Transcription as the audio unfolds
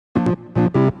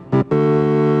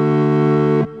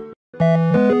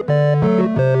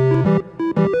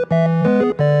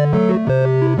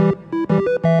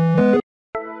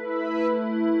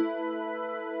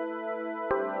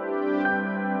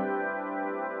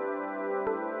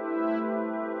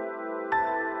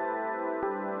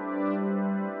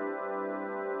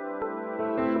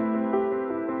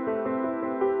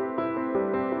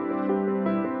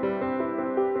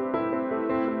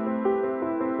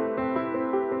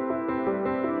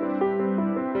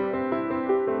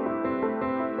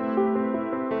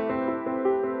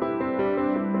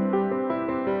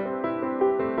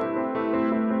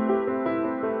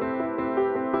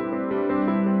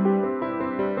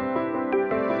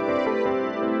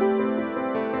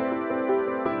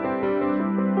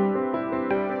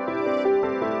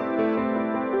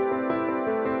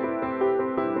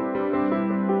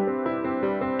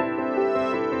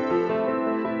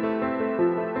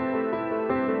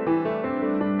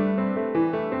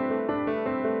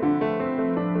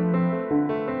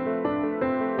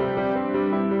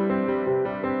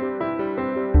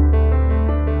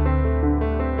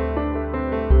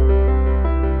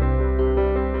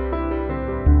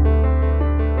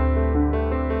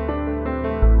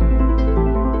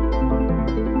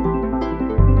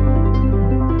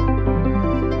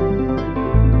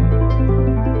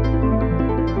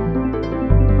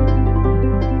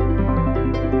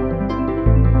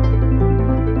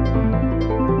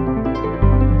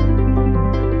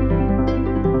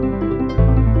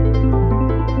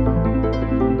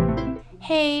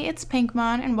it's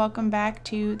Pinkmon and welcome back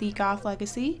to the Goth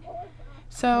Legacy.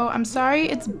 So I'm sorry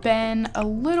it's been a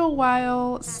little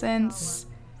while since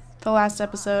the last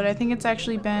episode. I think it's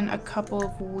actually been a couple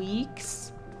of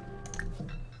weeks.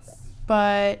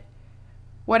 But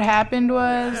what happened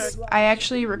was I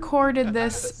actually recorded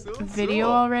this video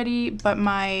already, but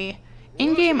my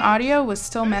in-game audio was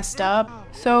still messed up.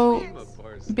 So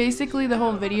basically the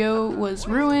whole video was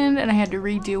ruined and I had to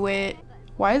redo it.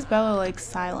 Why is Bella like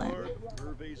silent?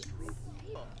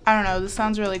 I don't know, this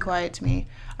sounds really quiet to me.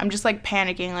 I'm just like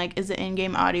panicking, like is the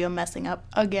in-game audio messing up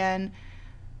again?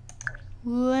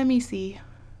 Let me see.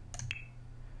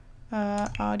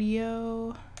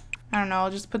 Audio. I don't know, I'll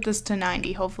just put this to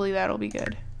 90. Hopefully that'll be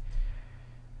good.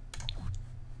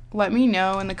 Let me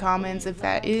know in the comments if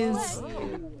that is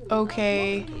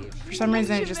okay. For some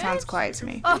reason it just sounds quiet to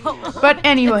me. But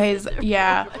anyways,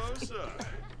 yeah.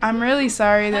 I'm really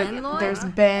sorry that there's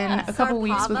been a couple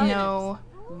weeks with no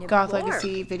Goth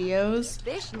Legacy videos,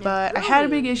 but I had a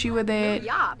big issue with it.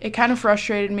 It kind of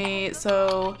frustrated me,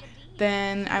 so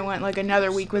then I went like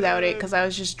another week without it because I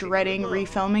was just dreading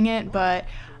refilming it, but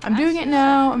I'm doing it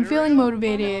now, I'm feeling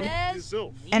motivated,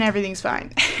 and everything's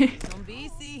fine.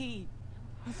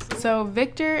 So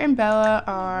Victor and Bella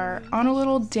are on a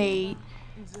little date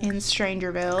in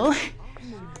Strangerville.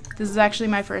 This is actually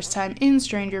my first time in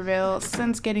Strangerville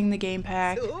since getting the game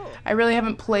pack. I really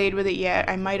haven't played with it yet.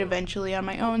 I might eventually on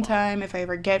my own time if I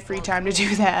ever get free time to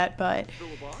do that, but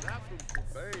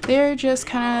they're just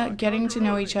kind of getting to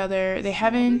know each other. They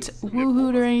haven't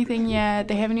woohooed or anything yet.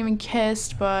 They haven't even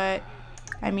kissed, but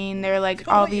I mean, they're like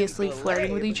obviously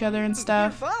flirting with each other and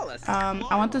stuff.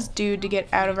 I want this dude to get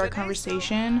out of our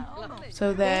conversation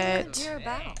so that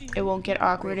it won't get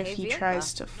awkward if he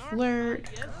tries to flirt.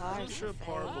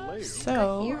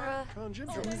 So,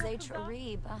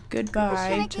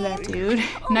 goodbye to that dude.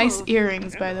 Nice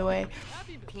earrings, by the way.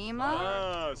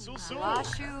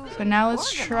 So now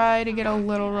let's try to get a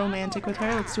little romantic with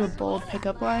her. Let's do a bold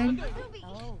pickup line.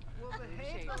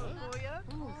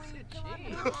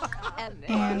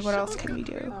 And what else can we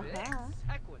do?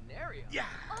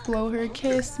 Blow her a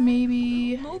kiss,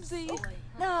 maybe?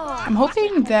 I'm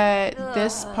hoping that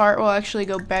this part will actually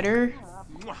go better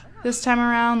this time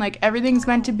around. Like, everything's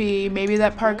meant to be. Maybe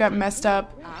that part got messed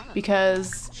up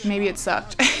because maybe it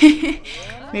sucked.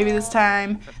 Maybe this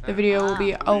time the video will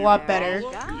be a lot better.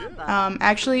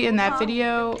 Actually, in that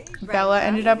video, Bella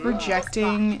ended up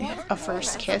rejecting a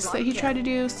first kiss that he tried to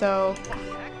do, so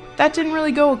that didn't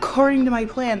really go according to my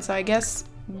plan, so I guess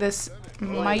this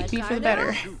might be for the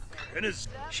better.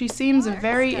 She seems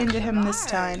very into him this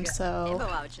time, so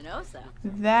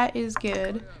that is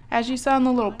good. As you saw in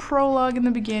the little prologue in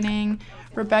the beginning,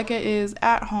 Rebecca is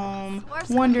at home,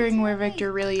 wondering where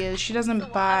Victor really is. She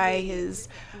doesn't buy his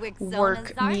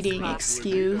work meeting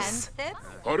excuse.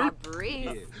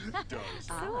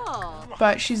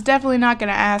 But she's definitely not going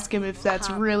to ask him if that's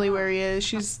really where he is.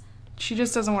 She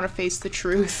just doesn't want to face the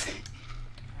truth.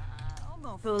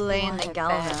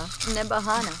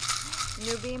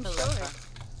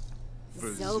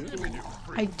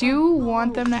 I do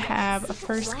want them to have a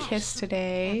first kiss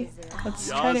today. Let's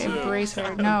try to embrace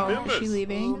her. No, is she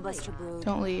leaving?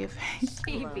 Don't leave.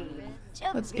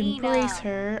 Let's embrace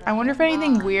her. I wonder if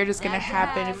anything weird is going to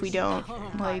happen if we don't,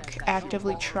 like,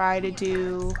 actively try to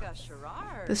do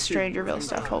the Strangerville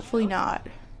stuff. Hopefully not.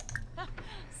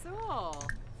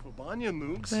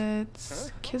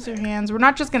 Let's kiss her hands. We're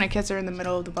not just gonna kiss her in the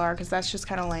middle of the bar because that's just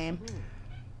kind of lame.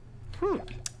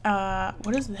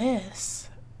 What is this?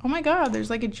 Oh my god, there's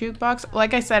like a jukebox.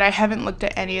 Like I said, I haven't looked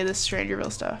at any of the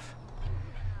Strangerville stuff,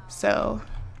 so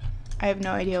I have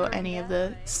no idea what any of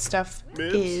the stuff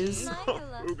is.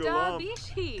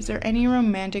 Is there any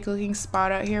romantic looking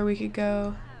spot out here we could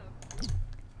go?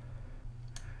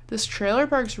 This trailer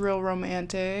park's real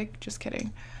romantic. Just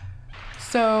kidding.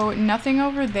 So nothing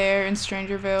over there in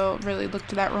Strangerville really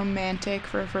looked that romantic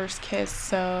for a first kiss,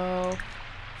 so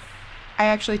I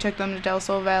actually took them to Del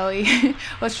Sol Valley.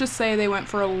 Let's just say they went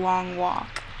for a long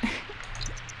walk.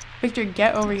 Victor,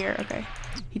 get over here. Okay.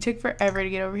 He took forever to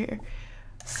get over here.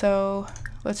 So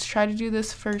let's try to do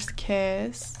this first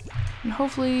kiss. And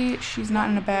hopefully she's not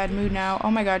in a bad mood now.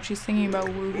 Oh my god, she's thinking about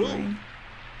woohooing.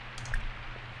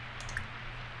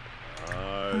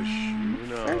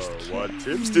 First kiss. What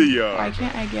tips do you? Why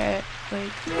can't I get like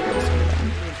closer to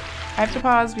them? I have to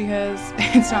pause because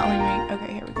it's not letting me.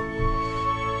 Okay, here we go.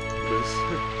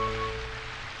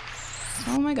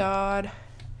 Oh my god.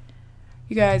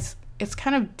 You guys, it's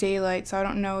kind of daylight, so I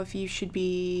don't know if you should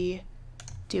be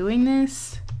doing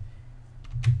this.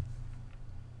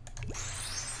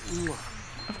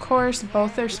 Of course,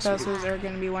 both their spouses are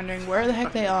going to be wondering where the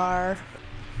heck they are.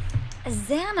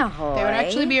 Xanahoy. They would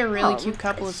actually be a really cute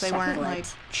couple if they weren't like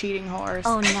cheating whores.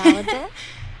 Oh, Nalabith.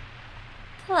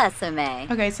 Plessame.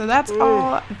 Okay, so that's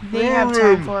all they have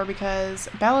time for because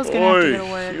Bella's gonna have to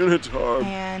go to work.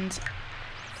 And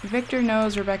Victor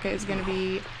knows Rebecca is gonna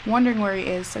be wondering where he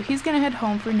is, so he's gonna head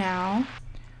home for now.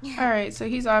 Alright, so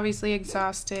he's obviously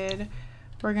exhausted.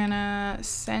 We're gonna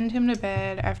send him to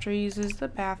bed after he uses the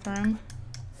bathroom.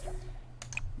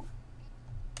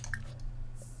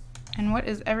 And what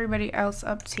is everybody else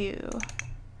up to?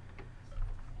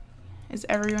 Is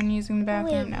everyone using the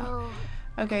bathroom? No.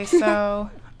 Okay, so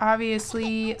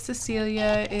obviously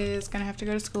Cecilia is gonna have to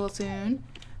go to school soon.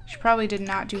 She probably did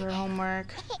not do her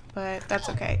homework, but that's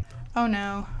okay. Oh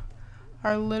no.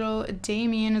 Our little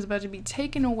Damien is about to be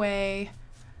taken away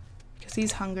because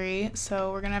he's hungry,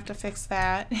 so we're gonna have to fix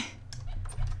that.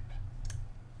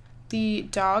 The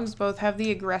dogs both have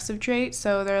the aggressive trait,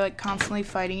 so they're like constantly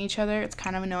fighting each other. It's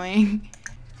kind of annoying.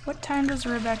 What time does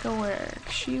Rebecca work?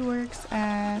 She works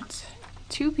at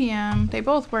 2 p.m. They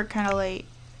both work kind of late.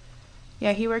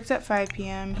 Yeah, he works at 5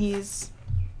 p.m. He's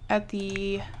at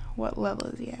the... what level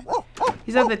is he at?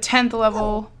 He's at the 10th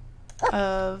level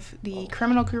of the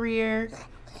criminal career.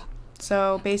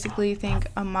 So basically think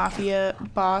a mafia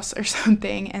boss or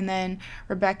something. And then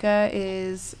Rebecca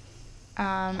is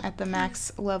at the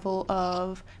max level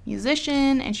of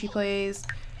musician, and she plays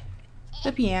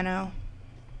the piano.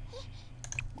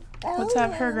 Let's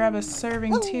have her grab a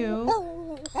serving too.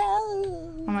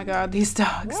 Oh my god, these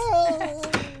dogs.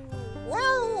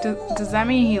 Does that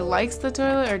mean he likes the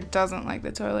toilet or doesn't like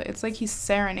the toilet? It's like he's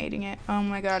serenading it. Oh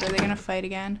my god, are they gonna fight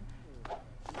again?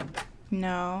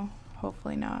 No,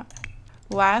 hopefully not.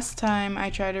 Last time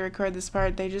I tried to record this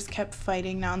part, they just kept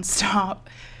fighting non-stop.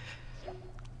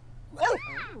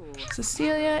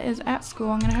 Cecilia is at school.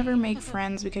 I'm gonna have her make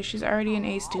friends because she's already an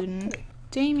A student.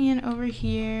 Damien over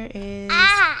here is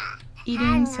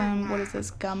eating some, what is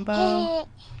this, gumbo?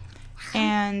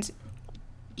 And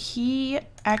he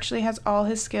actually has all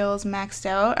his skills maxed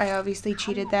out. I obviously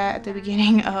cheated that at the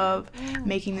beginning of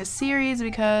making this series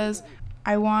because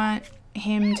I want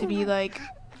him to be like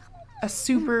a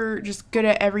super just good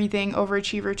at everything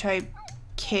overachiever type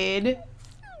kid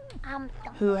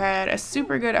who had a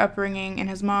super good upbringing, and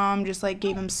his mom just like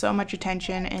gave him so much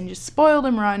attention and just spoiled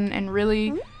him rotten, and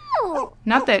really,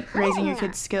 not that raising your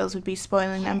kids' skills would be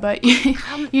spoiling them, but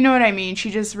you know what I mean. She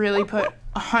just really put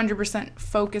 100%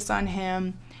 focus on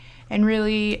him and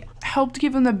really helped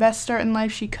give him the best start in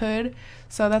life she could.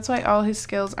 So that's why all his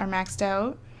skills are maxed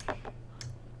out.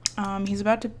 He's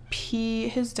about to pee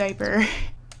his diaper.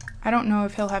 I don't know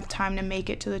if he'll have time to make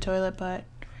it to the toilet, but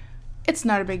it's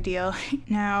not a big deal.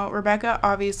 Now, Rebecca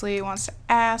obviously wants to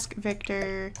ask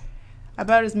Victor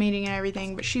about his meeting and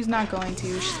everything, but she's not going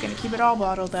to. She's going to keep it all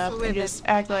bottled up and just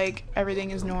act like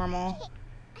everything is normal.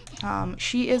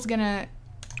 She is going to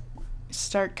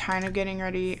start kind of getting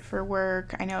ready for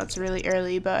work. I know it's really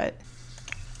early, but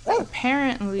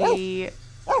apparently,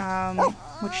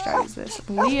 which dog is this?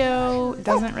 Leo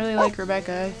doesn't really like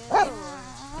Rebecca.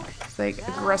 He's like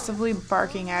aggressively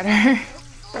barking at her.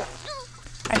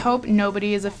 I hope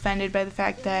nobody is offended by the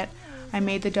fact that I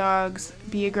made the dogs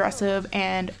be aggressive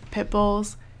and pit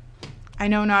bulls. I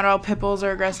know not all pit bulls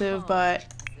are aggressive, but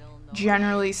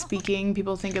generally speaking,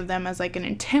 people think of them as like an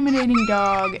intimidating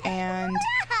dog, and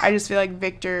I just feel like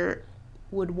Victor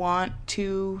would want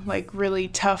two like really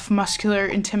tough, muscular,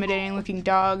 intimidating looking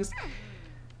dogs.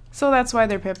 So that's why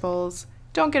they're pit bulls.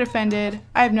 Don't get offended.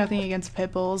 I have nothing against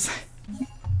pit bulls.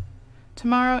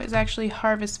 Tomorrow is actually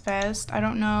Harvest Fest. I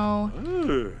don't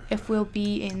know if we'll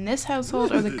be in this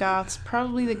household or the Goths.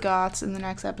 Probably the Goths in the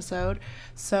next episode.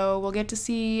 So we'll get to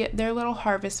see their little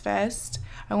Harvest Fest.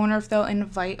 I wonder if they'll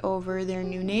invite over their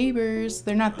new neighbors.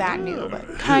 They're not that new,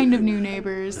 but kind of new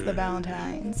neighbors, the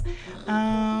Valentines.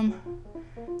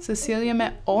 Cecilia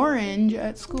met Orange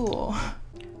at school.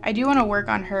 I do want to work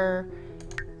on her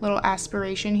little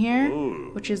aspiration here,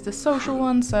 which is the social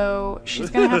one. So she's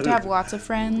going to have lots of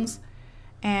friends.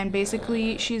 And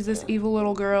basically, she's this evil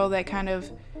little girl that kind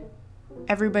of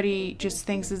everybody just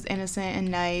thinks is innocent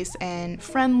and nice and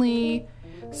friendly.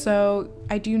 So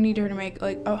I do need her to make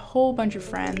like a whole bunch of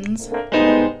friends.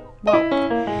 Whoa.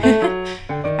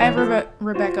 I have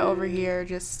Rebecca over here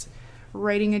just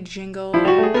writing a jingle.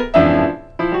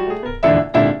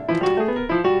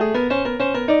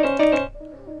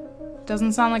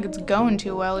 Doesn't sound like it's going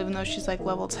too well, even though she's like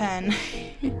level 10.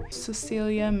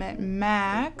 Cecilia met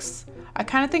Max. I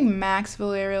kind of think Max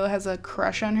Valerio has a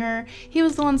crush on her. He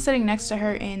was the one sitting next to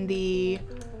her in the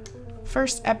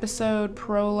first episode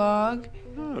prologue,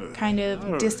 kind of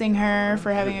dissing her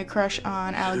for having a crush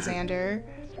on Alexander.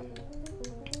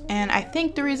 And I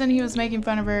think the reason he was making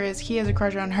fun of her is he has a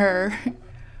crush on her.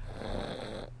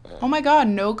 Oh my god,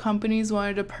 no companies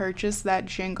wanted to purchase that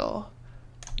jingle.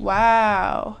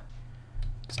 Wow.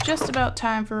 It's just about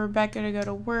time for Rebecca to go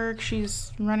to work.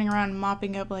 She's running around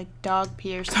mopping up like dog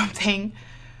pee or something.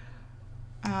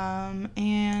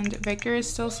 And Victor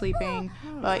is still sleeping,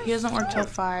 but he doesn't work till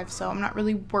 5, so I'm not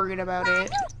really worried about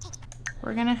it.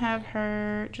 We're gonna have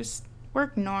her just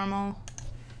work normal.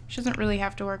 She doesn't really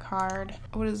have to work hard.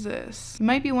 What is this? You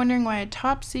might be wondering why a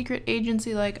top secret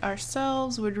agency like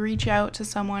ourselves would reach out to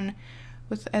someone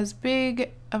with as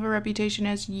big of a reputation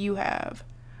as you have.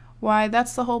 Why,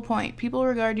 that's the whole point. People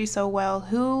regard you so well.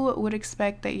 Who would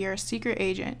expect that you're a secret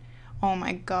agent? Oh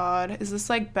my god, is this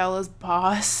like Bella's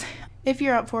boss? If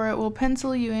you're up for it, we'll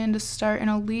pencil you in to start in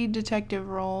a lead detective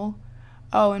role.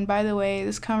 Oh, and by the way,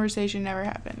 this conversation never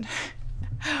happened.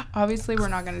 Obviously, we're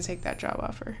not going to take that job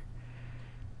offer.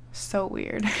 So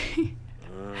weird.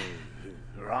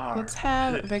 Let's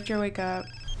have Victor wake up.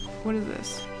 What is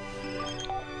this?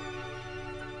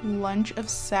 Lunch of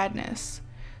sadness.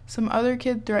 Some other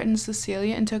kid threatened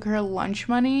Cecilia and took her lunch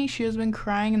money. She has been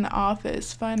crying in the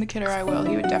office. Find the kid or I will.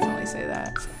 He would definitely say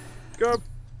that. Go.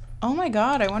 Oh my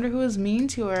god, I wonder who was mean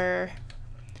to her.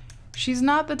 She's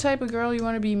not the type of girl you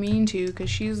want to be mean to, because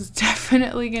she's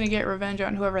definitely going to get revenge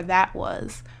on whoever that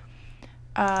was.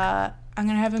 I'm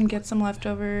going to have him get some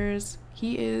leftovers.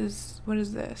 He is... What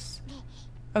is this?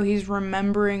 Oh, he's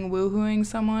remembering woohooing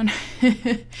someone.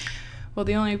 Well,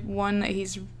 the only one that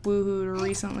he's woohooed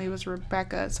recently was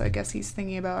Rebecca, so I guess he's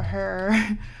thinking about her.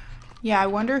 Yeah, I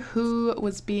wonder who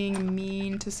was being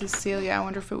mean to Cecilia. I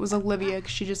wonder if it was Olivia,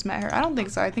 because she just met her. I don't think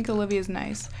so. I think Olivia's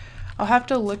nice. I'll have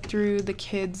to look through the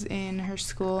kids in her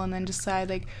school and then decide,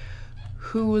 like,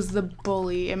 who was the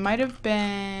bully. It might have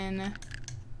been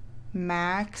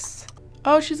Max.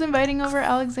 Oh, she's inviting over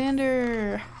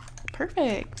Alexander.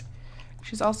 Perfect.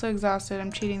 She's also exhausted.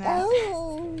 I'm cheating that.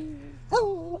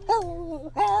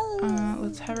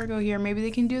 Let's have her go here. Maybe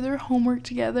they can do their homework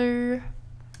together.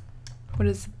 What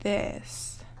is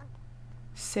this?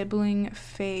 Sibling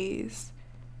phase.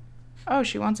 Oh,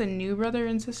 she wants a new brother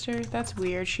and sister? That's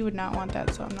weird. She would not want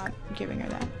that, so I'm not giving her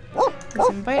that. Let's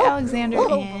invite Alexander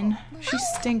in. She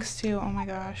stinks too. Oh my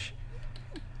gosh.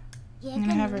 I'm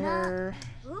gonna have her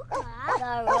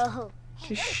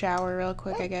just shower real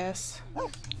quick, I guess.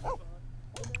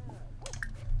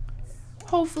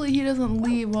 Hopefully he doesn't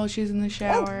leave while she's in the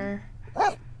shower.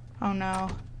 Oh no.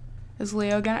 Is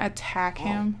Leo gonna attack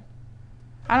him?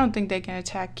 I don't think they can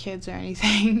attack kids or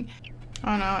anything.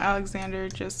 Oh no, Alexander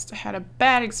just had a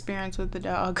bad experience with the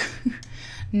dog.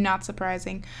 Not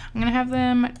surprising. I'm gonna have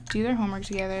them do their homework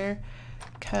together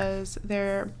because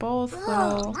they're both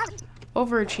little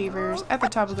overachievers at the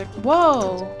top of their...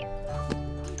 Whoa!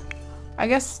 I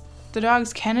guess the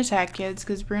dogs can attack kids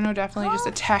because Bruno definitely just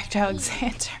attacked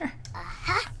Alexander.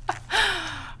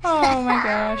 Oh my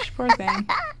gosh, poor thing.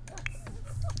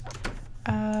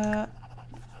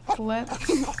 Let's...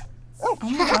 Oh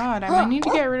my god, I might need to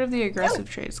get rid of the aggressive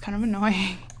trait. It's kind of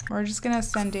annoying. We're just gonna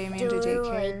send Damien to take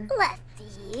care.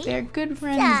 They're good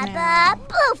friends now.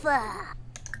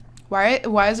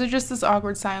 Why is there just this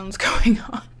awkward silence going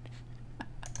on?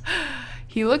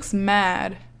 He looks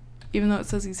mad, even though it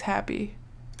says he's happy.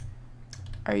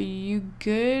 Are you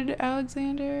good,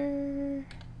 Alexander?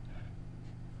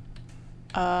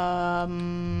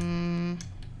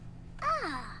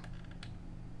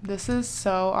 This is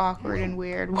so awkward and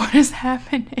weird. What is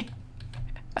happening?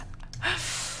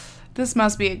 This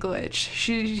must be a glitch.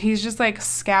 He's just like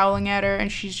scowling at her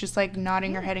and she's just like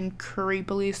nodding her head and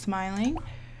creepily smiling.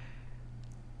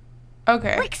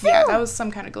 Okay, yeah, that was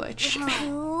some kind of glitch.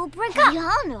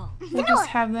 We'll just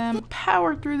have them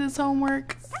power through this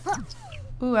homework.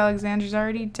 Ooh, Alexander's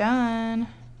already done.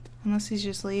 Unless he's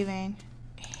just leaving.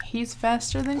 He's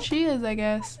faster than she is, I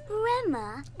guess.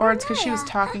 Or it's because she was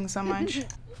talking so much.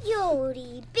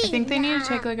 I think they need to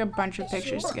take like a bunch of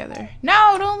pictures together.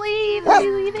 No, don't leave! Are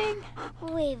you leaving?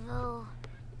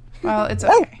 Well, it's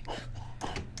okay.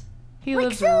 He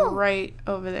lives right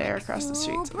over there across the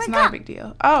street, so it's not a big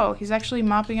deal. Oh, he's actually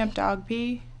mopping up dog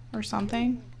pee or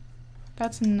something.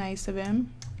 That's nice of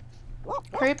him.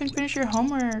 Hurry up and finish your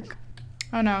homework.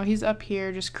 Oh no, he's up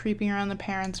here just creeping around the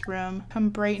parents' room. Come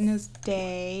brighten his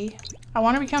day. I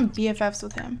want to become BFFs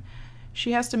with him.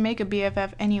 She has to make a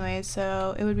BFF anyway,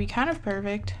 so it would be kind of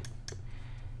perfect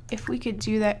if we could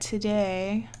do that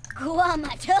today.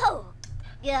 Let's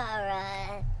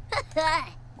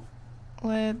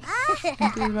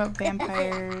do about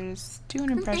vampires. Do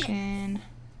an impression.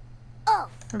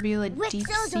 Reveal a deep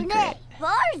secret.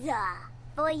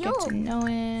 Get to know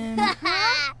him.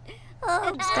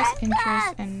 Discuss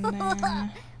interests, and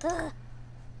then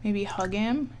maybe hug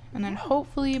him, and then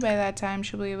hopefully by that time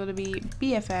she'll be able to be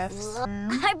BFFs.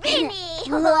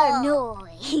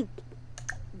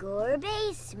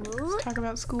 Let's talk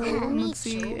about school and let's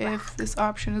see if this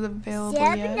option is available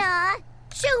yet.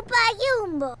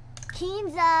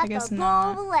 I guess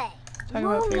not. Talk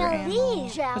about favorite animal.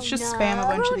 Let's just spam a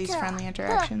bunch of these friendly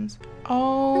interactions.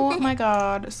 Oh my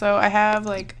god. So I have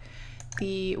like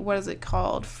the, what is it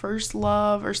called? First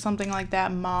Love or something like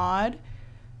that mod.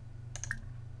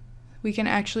 We can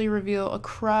actually reveal a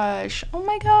crush. Oh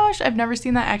my gosh. I've never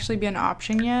seen that actually be an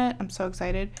option yet. I'm so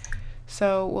excited.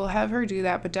 So we'll have her do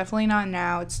that, but definitely not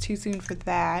now. It's too soon for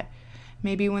that.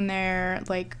 Maybe when they're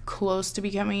like close to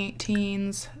becoming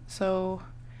teens, so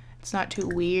it's not too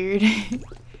weird.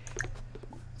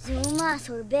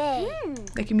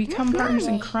 They can become partners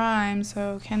in crime,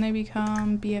 so can they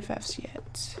become BFFs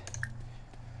yet?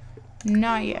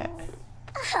 Not yet.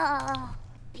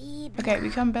 Okay,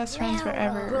 become best friends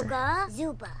forever.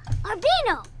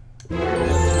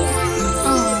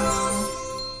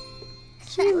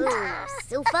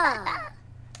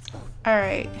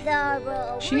 Alright.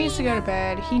 She needs to go to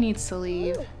bed. He needs to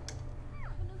leave.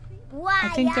 I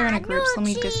think they're in a group, so let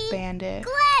me disband it.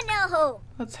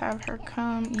 Let's have her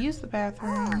come use the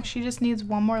bathroom. She just needs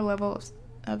one more level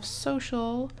of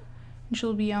social, and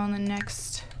she'll be on the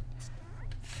next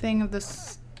thing of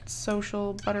this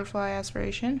social butterfly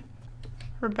aspiration.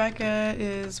 Rebecca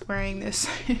is wearing this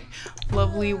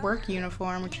lovely work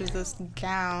uniform, which is this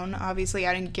gown. Obviously,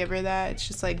 I didn't give her that. It's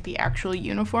just like the actual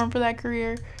uniform for that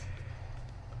career.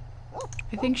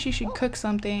 I think she should cook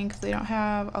something because they don't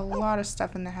have a lot of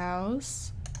stuff in the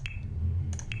house.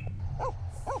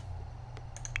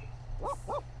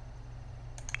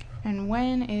 And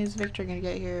when is Victor gonna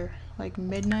get here? Like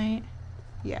midnight?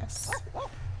 Yes.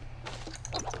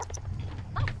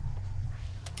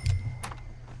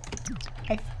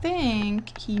 I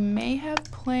think he may have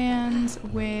plans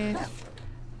with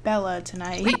Bella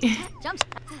tonight.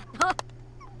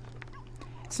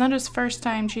 It's not his first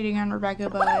time cheating on Rebecca,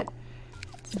 but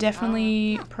it's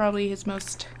definitely probably his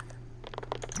most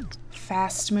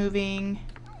fast-moving,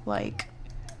 like,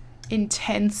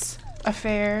 intense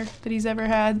affair that he's ever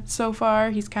had so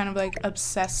far. He's kind of like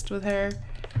obsessed with her,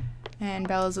 and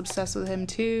Bella's obsessed with him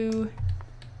too.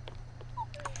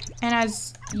 And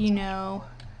as you know,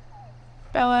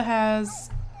 Bella has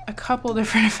a couple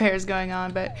different affairs going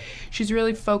on, but she's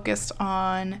really focused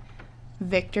on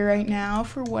Victor right now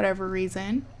for whatever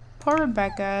reason. Poor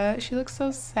Rebecca, she looks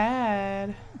so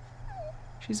sad.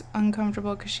 She's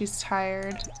uncomfortable because she's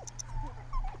tired.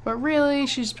 But really,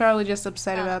 she's probably just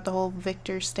upset about the whole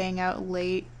Victor staying out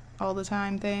late all the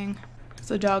time thing. Is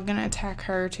the dog gonna attack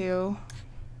her too?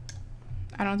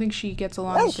 I don't think she gets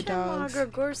along with the dogs.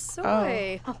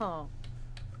 Oh.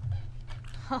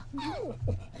 Oh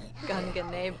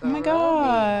my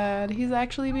god, he's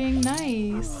actually being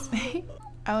nice.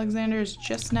 Alexander is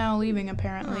just now leaving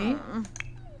apparently.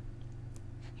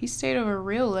 He stayed over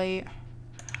real late.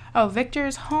 Oh,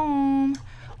 Victor's home.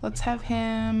 Let's have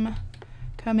him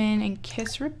come in and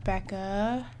kiss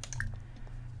Rebecca.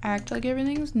 Act like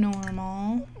everything's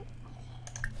normal.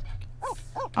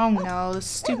 Oh no, the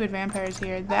stupid vampire's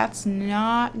here. That's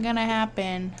not gonna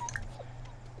happen.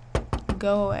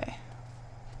 Go away.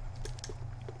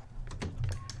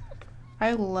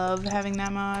 I love having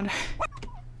that mod.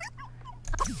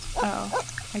 Oh,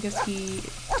 I guess he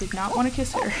did not want to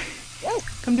kiss her.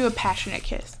 Come do a passionate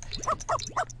kiss.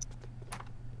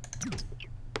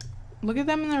 Look at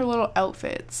them in their little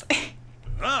outfits.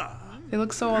 They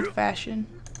look so old-fashioned.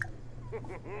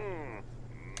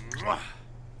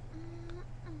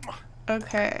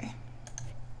 Okay.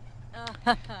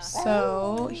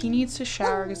 So, he needs to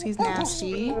shower because he's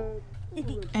nasty.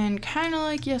 And kind of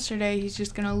like yesterday, he's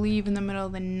just gonna leave in the middle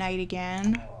of the night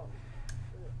again.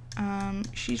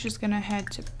 She's just gonna head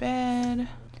to bed.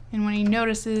 And when he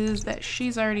notices that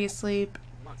she's already asleep,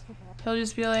 he'll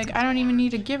just be like, I don't even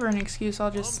need to give her an excuse,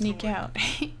 I'll just sneak out.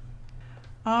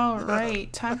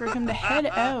 Alright, time for him to head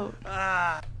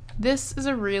out. This is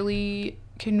a really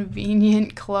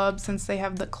convenient club since they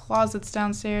have the closets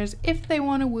downstairs if they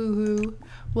want to woohoo.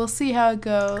 We'll see how it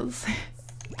goes.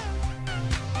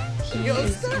 He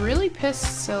is really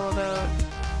pissed still about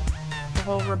the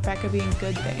whole Rebecca being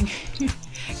good thing.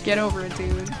 Get over it,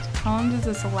 dude. How long does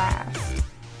this last?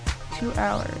 2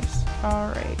 hours.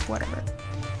 Alright, whatever.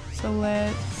 So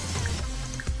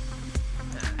let's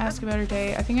ask about her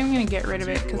day. I think I'm gonna get rid of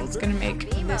it because it's gonna make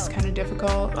this kind of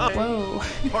difficult. Whoa.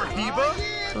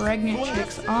 Pregnant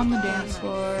chicks on the dance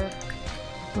floor.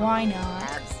 Why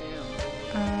not?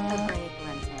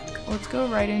 Let's go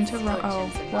right into oh,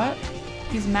 what?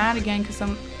 He's mad again because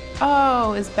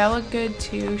Oh, is Bella good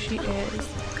too? She is.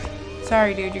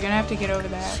 Sorry, dude, you're gonna have to get over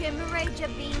that.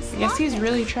 I guess he's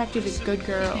really attracted to good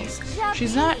girls.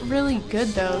 She's not really good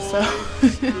though, so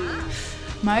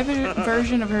my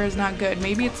version of her is not good.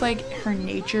 Maybe it's like her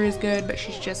nature is good, but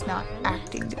she's just not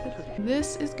acting good.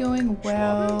 This is going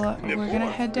well. We're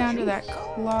gonna head down to that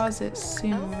closet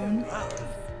soon.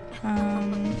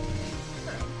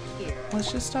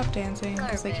 Let's just stop dancing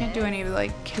because they can't do any of the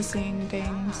like kissing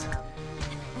things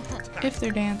if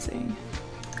they're dancing.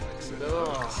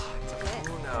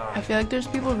 I feel like there's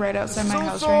people right outside my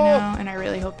house right now, and I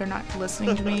really hope they're not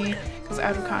listening to me because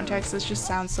out of context this just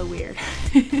sounds so weird.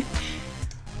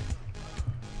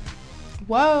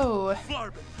 Whoa!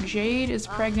 Jade is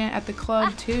pregnant at the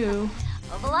club too.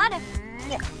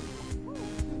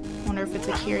 Wonder if it's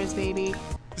Akira's baby.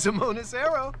 Oh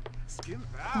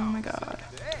my god.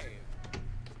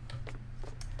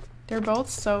 They're both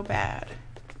so bad.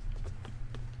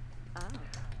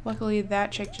 Luckily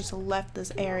that chick just left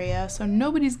this area, so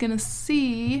nobody's gonna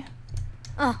see.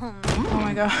 Oh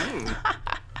my god.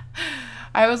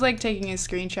 I was like taking a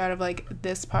screenshot of like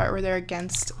this part where they're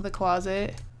against the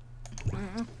closet. Oh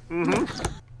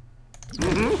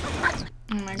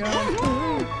my god.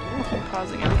 I'm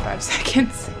pausing every 5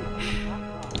 seconds.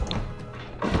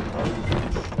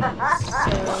 So,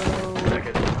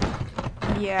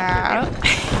 yeah.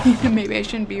 Maybe I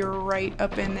shouldn't be right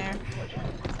up in there.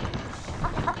 I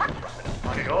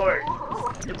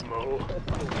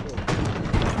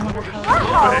wonder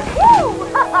how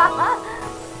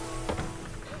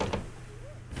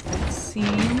it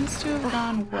seems to have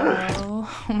gone well.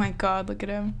 Oh my god, look at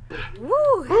him.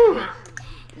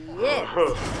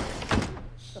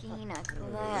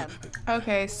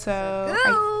 Okay, so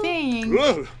I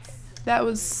think that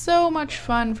was so much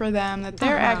fun for them that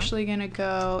they're actually gonna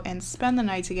go and spend the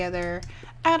night together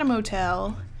at a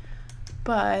motel.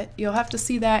 But you'll have to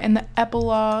see that in the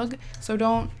epilogue, so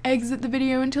don't exit the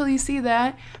video until you see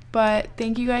that. But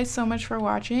thank you guys so much for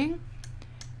watching.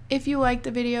 If you liked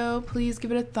the video, please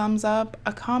give it a thumbs up,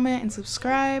 a comment, and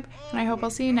subscribe. And I hope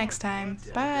I'll see you next time.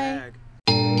 Bye!